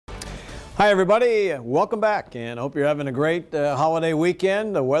Hi everybody, welcome back and hope you're having a great holiday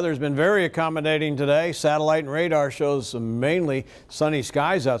weekend. The weather's been very accommodating today. Satellite and radar shows some mainly sunny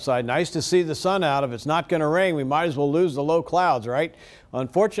skies outside. Nice to see the sun out. If it's not going to rain, we might as well lose the low clouds, right?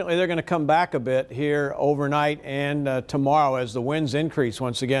 Unfortunately, they're going to come back a bit here overnight and tomorrow as the winds increase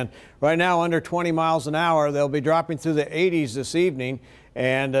once again. Right now under 20 miles an hour. They'll be dropping through the 80s this evening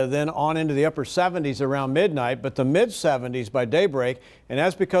and then on into the upper 70s around midnight, but the mid 70s by daybreak. And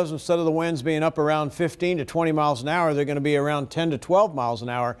that's because instead of the winds being up around 15 to 20 miles an hour, they're going to be around 10 to 12 miles an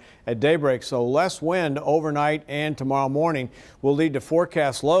hour at daybreak. So less wind overnight and tomorrow morning will lead to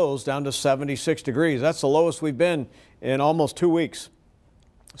forecast lows down to 76 degrees. That's the lowest we've been in almost 2 weeks.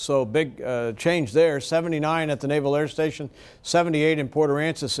 So big change there. 79 at the Naval Air Station, 78 in Port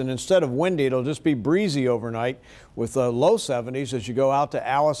Aransas, and instead of windy, it'll just be breezy overnight with low 70s as you go out to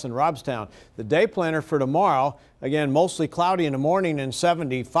Alice and Robstown. The day planner for tomorrow, again, mostly cloudy in the morning and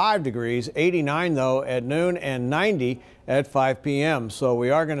 75 degrees, 89 though at noon and 90 at 5 p.m. So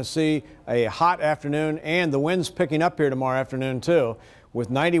we are going to see a hot afternoon and the winds picking up here tomorrow afternoon too. With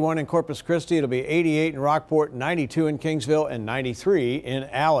 91 in Corpus Christi, it'll be 88 in Rockport, 92 in Kingsville, and 93 in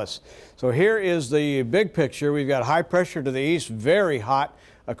Alice. So here is the big picture. We've got high pressure to the east, very hot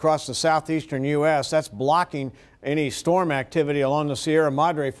across the southeastern U.S. That's blocking any storm activity along the Sierra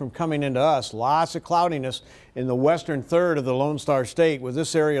Madre from coming into us. Lots of cloudiness in the western third of the Lone Star State with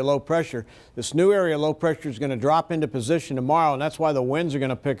this area low pressure. This new area low pressure is going to drop into position tomorrow, and that's why the winds are going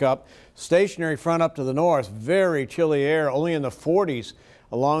to pick up. Stationary front up to the north, very chilly air, only in the 40s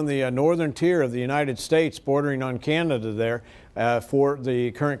along the northern tier of the United States, bordering on Canada there for the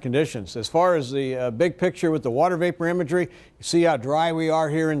current conditions. As far as the big picture with the water vapor imagery, you see how dry we are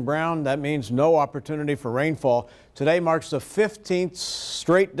here in Brown. That means no opportunity for rainfall. Today marks the 15th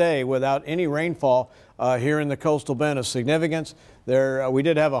straight day without any rainfall here in the coastal bend of significance. We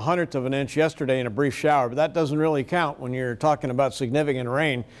did have 1/100 of an inch yesterday in a brief shower, but that doesn't really count when you're talking about significant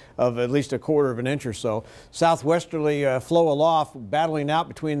rain of at least 1/4 of an inch or so. Southwesterly flow aloft, battling out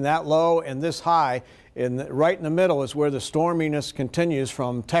between that low and this high. Right in the middle is where the storminess continues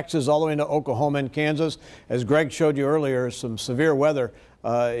from Texas all the way into Oklahoma and Kansas. As Greg showed you earlier, some severe weather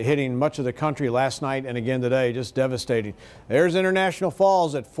hitting much of the country last night and again today, just devastating. There's International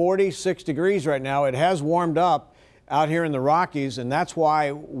Falls at 46 degrees right now. It has warmed up out here in the Rockies, and that's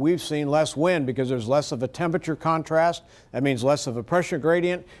why we've seen less wind, because there's less of a temperature contrast. That means less of a pressure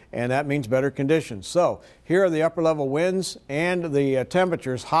gradient, and that means better conditions. So here are the upper level winds and the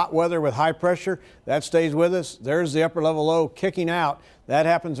temperatures. Hot weather with high pressure, that stays with us. There's the upper level low kicking out. That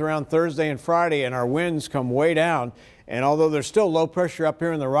happens around Thursday and Friday, and our winds come way down. And although there's still low pressure up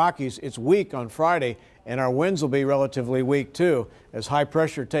here in the Rockies, it's weak on Friday, and our winds will be relatively weak too as high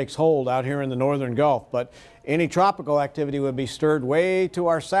pressure takes hold out here in the northern Gulf. But any tropical activity would be stirred way to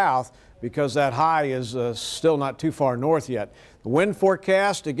our south because that high is still not too far north yet. The wind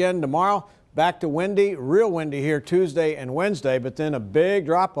forecast again tomorrow, back to windy, real windy here Tuesday and Wednesday, but then a big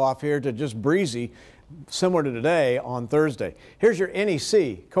drop off here to just breezy, similar to today on Thursday. Here's your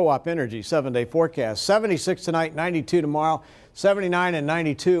NEC Co-op Energy 7-day forecast. 76 tonight, 92 tomorrow, 79 and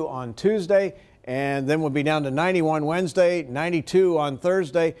 92 on Tuesday, and then we'll be down to 91 Wednesday, 92 on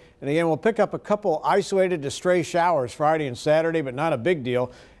Thursday. And again, we'll pick up a couple isolated to stray showers Friday and Saturday, but not a big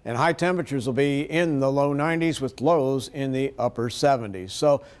deal. And high temperatures will be in the low 90s with lows in the upper 70s.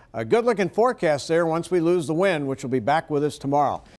 So a good looking forecast there once we lose the wind, which will be back with us tomorrow.